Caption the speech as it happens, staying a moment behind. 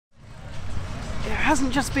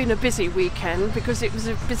hasn't just been a busy weekend, because it was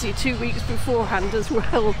a busy 2 weeks beforehand as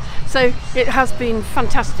well. So it has been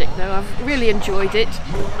fantastic though. I've really enjoyed it.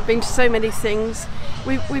 Been to so many things.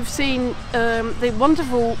 We've seen the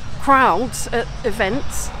wonderful crowds at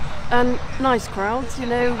events, and nice crowds, you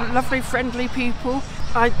know, lovely, friendly people.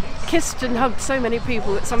 I kissed and hugged so many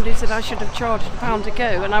people that somebody said I should have charged £1 to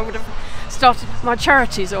go, and I would have started my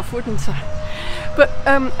charities off, wouldn't I? But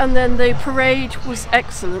and then the parade was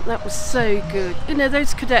excellent. That was so good. You know,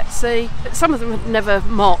 those cadets, some of them had never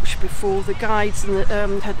marched before. The guides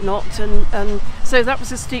had not, and so that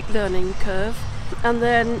was a steep learning curve. And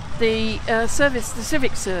then the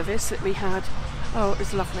civic service that we had, oh, it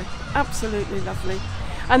was lovely, absolutely lovely.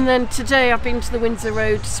 And then today I've been to the Windsor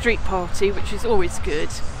Road street party, which is always good.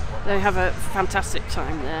 They have a fantastic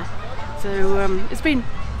time there. So it's been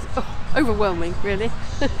overwhelming, really.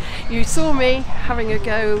 You saw me having a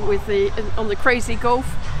go with on the crazy golf,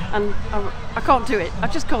 and I can't do it. I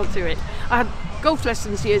just can't do it. I had golf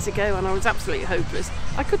lessons years ago, and I was absolutely hopeless.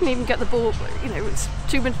 I couldn't even get the ball. You know, it's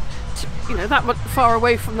that much far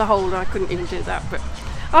away from the hole, and I couldn't even do that. But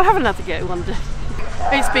I'll have another go one day.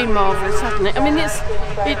 It's been marvellous, hasn't it? I mean,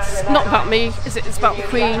 it's not about me, is it? It's about the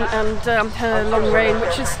Queen and her long reign,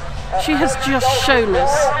 which is, she has just shown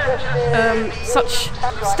us such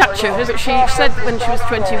stature. She said when she was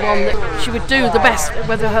 21 that she would do the best,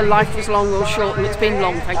 whether her life was long or short, and it's been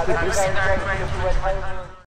long, thank goodness.